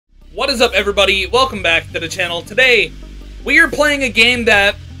What is up, everybody? Welcome back to the channel. Today, we are playing a game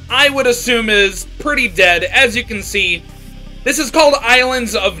that I would assume is pretty dead. As you can see, this is called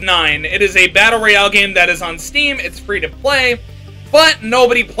Islands of Nyne. It is a battle royale game that is on Steam. It's free to play, but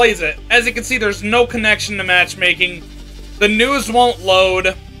nobody plays it. As you can see, there's no connection to matchmaking. The news won't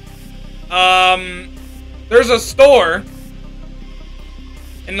load. There's a store,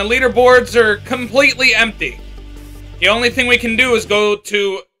 and the leaderboards are completely empty. The only thing we can do is go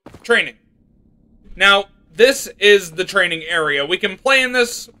to training. Now, this is the training area. We can play in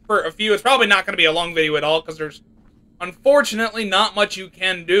this for a few. It's probably not going to be a long video at all, because there's, unfortunately, not much you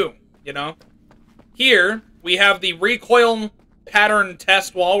can do, you know? Here, we have the recoil pattern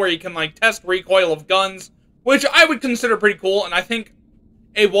test wall, where you can, like, test recoil of guns, which I would consider pretty cool, and I think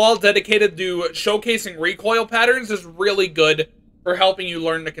a wall dedicated to showcasing recoil patterns is really good for helping you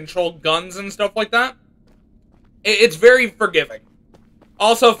learn to control guns and stuff like that. It's very forgiving.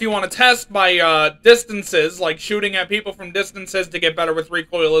 Also, if you want to test by distances, like shooting at people from distances to get better with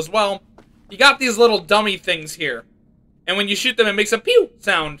recoil as well, you got these little dummy things here. And when you shoot them, it makes a pew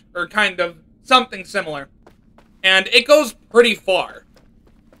sound, or kind of something similar. And it goes pretty far.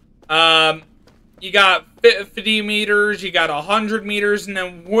 You got 50 meters, you got 100 meters, and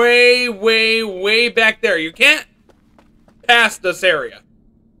then way, way, way back there. You can't pass this area.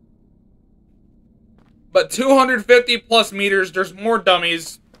 But 250 plus meters, there's more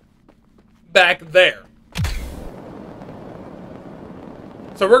dummies back there.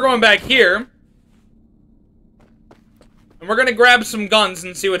 So we're going back here. And we're going to grab some guns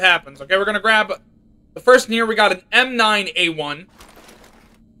and see what happens. Okay, we're going to grab... The first one here, we got an M9A1.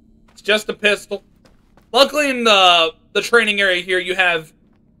 It's just a pistol. Luckily in the training area here, you have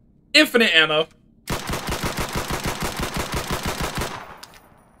infinite ammo.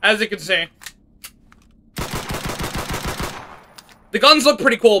 As you can see. The guns look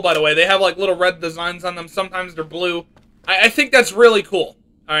pretty cool, by the way. They have, like, little red designs on them. Sometimes they're blue. I think that's really cool.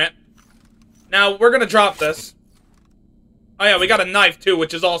 Alright. Now, we're gonna drop this. Oh, yeah, we got a knife, too,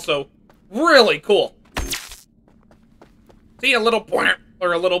 which is also really cool. See, a little point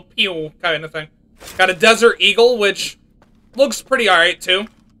or a little pew kind of thing. Got a Desert Eagle, which looks pretty alright, too.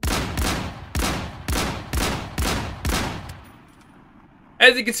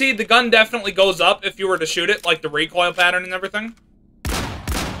 As you can see, the gun definitely goes up if you were to shoot it, like the recoil pattern and everything.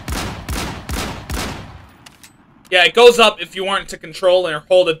 Yeah, it goes up if you want to control or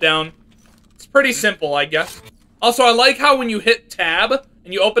hold it down. It's pretty simple, I guess. Also, I like how when you hit tab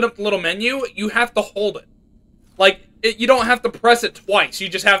and you open up the little menu, you have to hold it. Like, you don't have to press it twice. You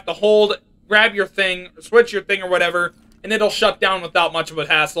just have to hold, grab your thing, switch your thing or whatever, and it'll shut down without much of a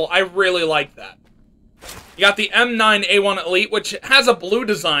hassle. I really like that. You got the M9A1 Elite, which has a blue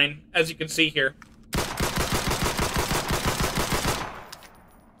design, as you can see here.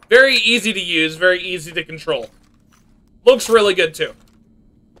 Very easy to use, very easy to control. Looks really good, too.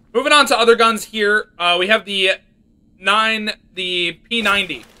 Moving on to other guns here, we have the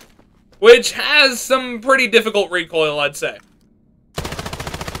P90, which has some pretty difficult recoil, I'd say.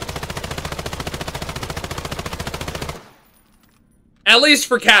 At least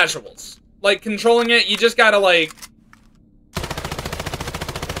for casuals. Like, controlling it, you just gotta, like...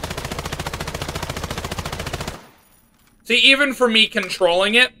 See, even for me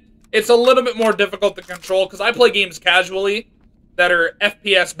controlling it, it's a little bit more difficult to control, because I play games casually that are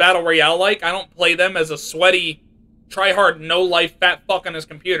FPS Battle Royale-like. I don't play them as a sweaty, try-hard, no-life fat fuck on his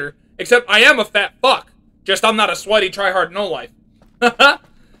computer. Except, I am a fat fuck. Just I'm not a sweaty, try-hard, no-life.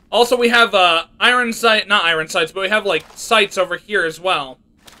 Also, we have, iron sight... Not iron sights, but we have, like, sights over here as well.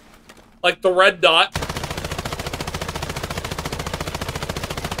 Like the red dot.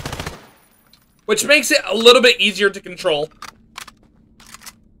 Which makes it a little bit easier to control.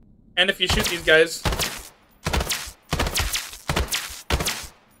 And if you shoot these guys...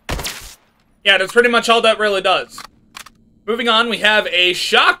 Yeah, that's pretty much all that really does. Moving on, we have a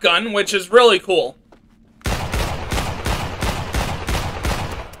shotgun, which is really cool.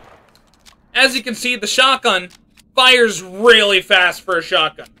 As you can see, the shotgun fires really fast for a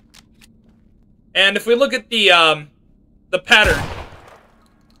shotgun. And if we look at the pattern,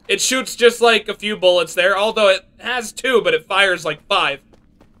 it shoots just like a few bullets there, although it has 2, but it fires like 5.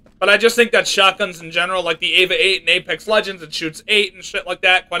 But I just think that shotguns in general, like the Ava 8 and Apex Legends, it shoots 8 and shit like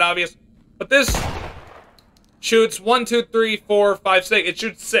that, quite obvious. But this shoots 1, 2, 3, 4, 5, 6. It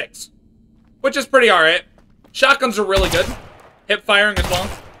shoots 6, which is pretty alright. Shotguns are really good. Hip firing as well.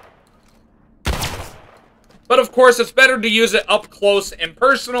 But of course, it's better to use it up close and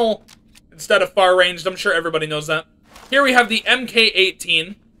personal instead of far ranged. I'm sure everybody knows that. Here we have the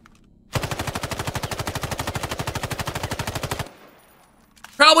MK18.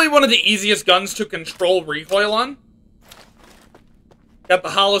 probably one of the easiest guns to control recoil on. Got the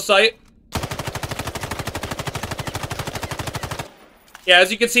hollow sight. Yeah, as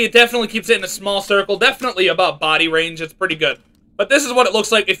you can see, it definitely keeps it in a small circle. Definitely above body range. It's pretty good. But this is what it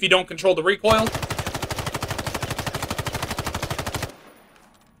looks like if you don't control the recoil.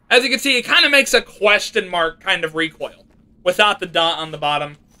 As you can see, it kind of makes a question mark kind of recoil without the dot on the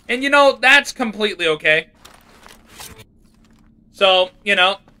bottom. And, you know, that's completely okay. So, you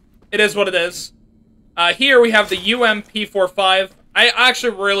know, it is what it is. Here we have the UMP45. I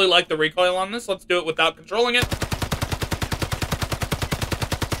actually really like the recoil on this. Let's do it without controlling it.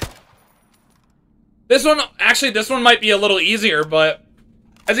 This one, actually, this one might be a little easier, but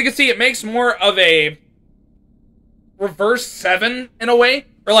as you can see, it makes more of a reverse 7 in a way,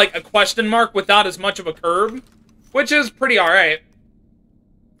 or like a question mark without as much of a curve, which is pretty alright.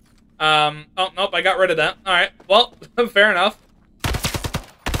 Oh, nope, I got rid of that. Alright, well, fair enough.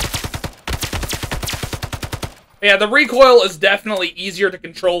 Yeah, the recoil is definitely easier to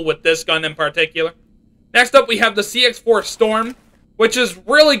control with this gun in particular. Next up, we have the CX-4 Storm, which is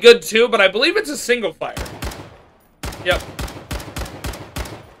really good too, but I believe it's a single fire. Yep.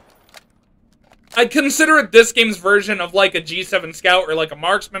 I'd consider it this game's version of like a G7 Scout or like a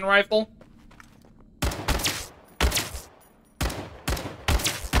marksman rifle.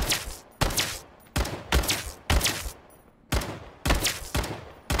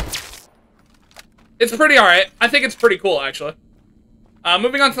 It's pretty alright. I think it's pretty cool, actually.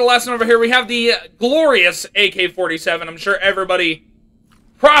 Moving on to the last one over here, we have the glorious AK-47. I'm sure everybody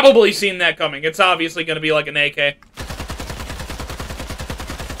probably seen that coming. It's obviously going to be like an AK.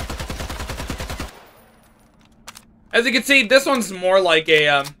 As you can see, this one's more like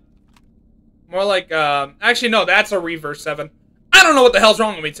a, actually, no, that's a reverse 7. I don't know what the hell's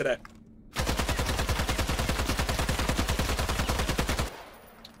wrong with me today.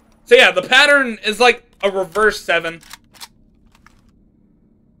 So yeah, the pattern is like a reverse 7.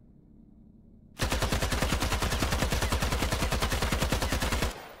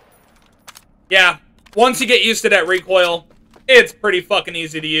 Yeah, once you get used to that recoil, it's pretty fucking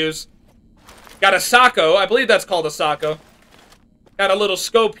easy to use. Got a Sacco. I believe that's called a Sacco. Got a little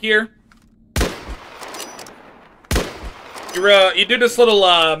scope here. You do this little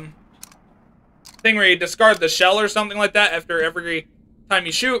thing where you discard the shell or something like that after every time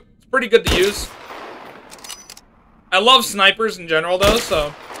you shoot. It's pretty good to use. I love snipers in general, though,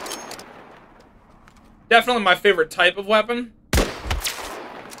 so definitely my favorite type of weapon.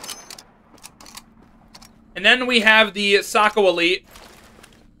 And then we have the Sacco Elite.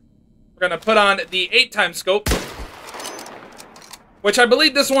 We're going to put on the 8x scope, which I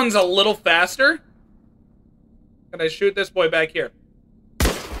believe this one's a little faster. Can I shoot this boy back here?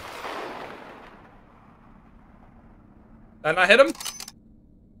 Did I not hit him?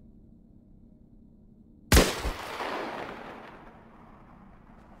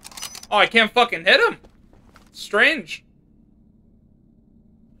 Oh, I can't fucking hit him. Strange.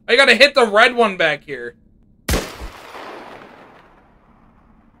 I gotta hit the red one back here.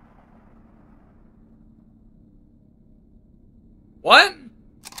 What?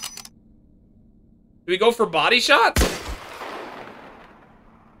 Do we go for body shots?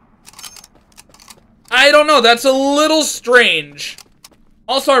 I don't know. That's a little strange.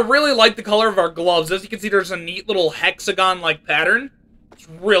 Also, I really like the color of our gloves. As you can see, there's a neat little hexagon-like pattern. It's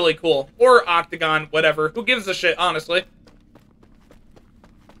really cool. Or octagon, whatever. Who gives a shit, honestly?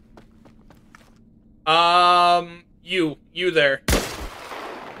 You there.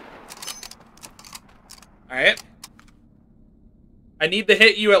 Alright. I need to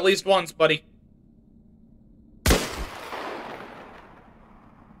hit you at least once, buddy.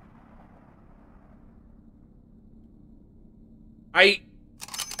 I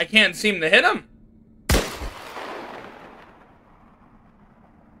can't seem to hit him.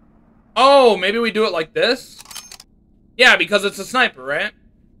 Oh, maybe we do it like this? Yeah, because it's a sniper, right?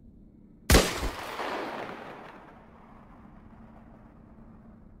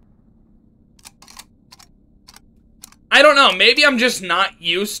 I don't know. Maybe I'm just not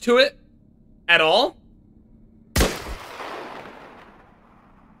used to it at all.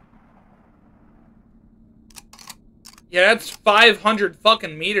 Yeah, that's 500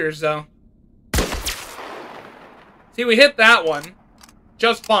 fucking meters, though. See, we hit that one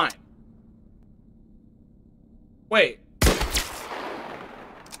just fine. Wait.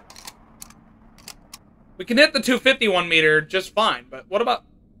 We can hit the 251 meter just fine, but what about...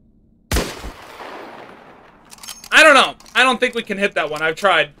 I don't know. I don't think we can hit that one. I've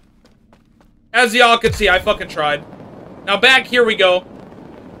tried. As y'all could see, I fucking tried. Now back here we go.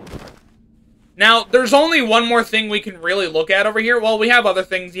 Now, there's only one more thing we can really look at over here. Well, we have other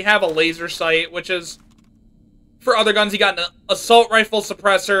things. You have a laser sight, which is... For other guns, you got an assault rifle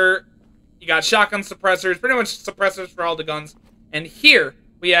suppressor. You got shotgun suppressors. Pretty much suppressors for all the guns. And here,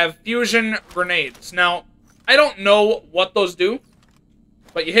 we have fusion grenades. Now, I don't know what those do.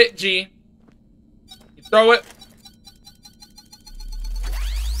 But you hit G. You throw it.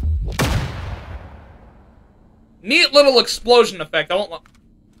 Neat little explosion effect. I won't...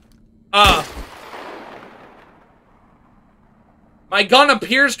 My gun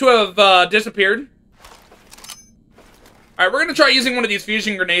appears to have disappeared. Alright, we're gonna try using one of these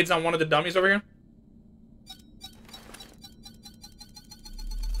fusion grenades on one of the dummies over here.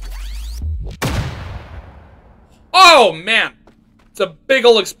 Oh, man! It's a big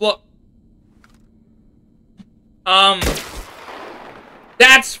ol'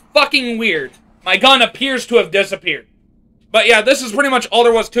 That's fucking weird. My gun appears to have disappeared. But yeah, this is pretty much all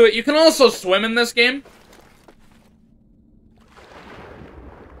there was to it. You can also swim in this game.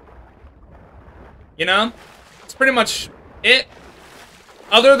 You know? It's pretty much it.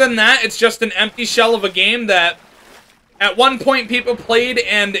 Other than that, it's just an empty shell of a game that at one point people played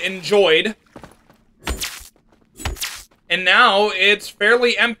and enjoyed. And now it's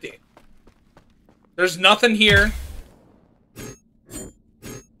fairly empty. There's nothing here.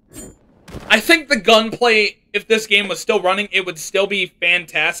 I think the gunplay, if this game was still running, it would still be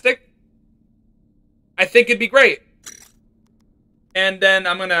fantastic. I think it'd be great. And then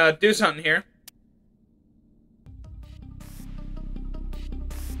I'm gonna do something here.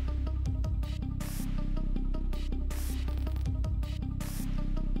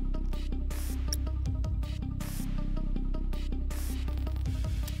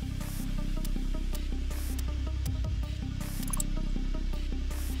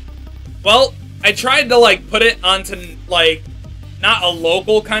 Well, I tried to, like, put it onto, like, not a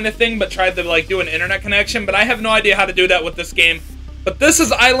local kind of thing, but tried to, like, do an internet connection, but I have no idea how to do that with this game. But this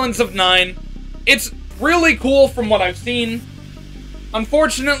is Islands of Nyne. It's really cool from what I've seen.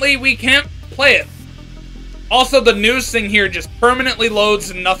 Unfortunately, we can't play it. Also, the news thing here just permanently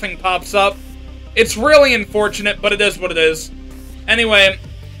loads and nothing pops up. It's really unfortunate, but it is what it is. Anyway,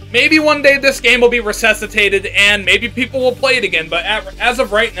 maybe one day this game will be resuscitated, and maybe people will play it again, but as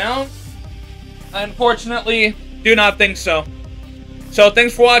of right now... Unfortunately, do not think so. So,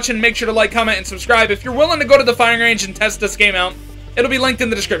 thanks for watching. Make sure to like, comment, and subscribe. If you're willing to go to the firing range and test this game out, it'll be linked in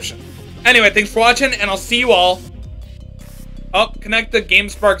the description. Anyway, thanks for watching, and I'll see you all... Oh, connect Game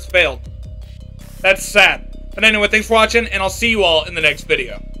Sparks failed. That's sad. But anyway, thanks for watching, and I'll see you all in the next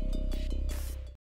video.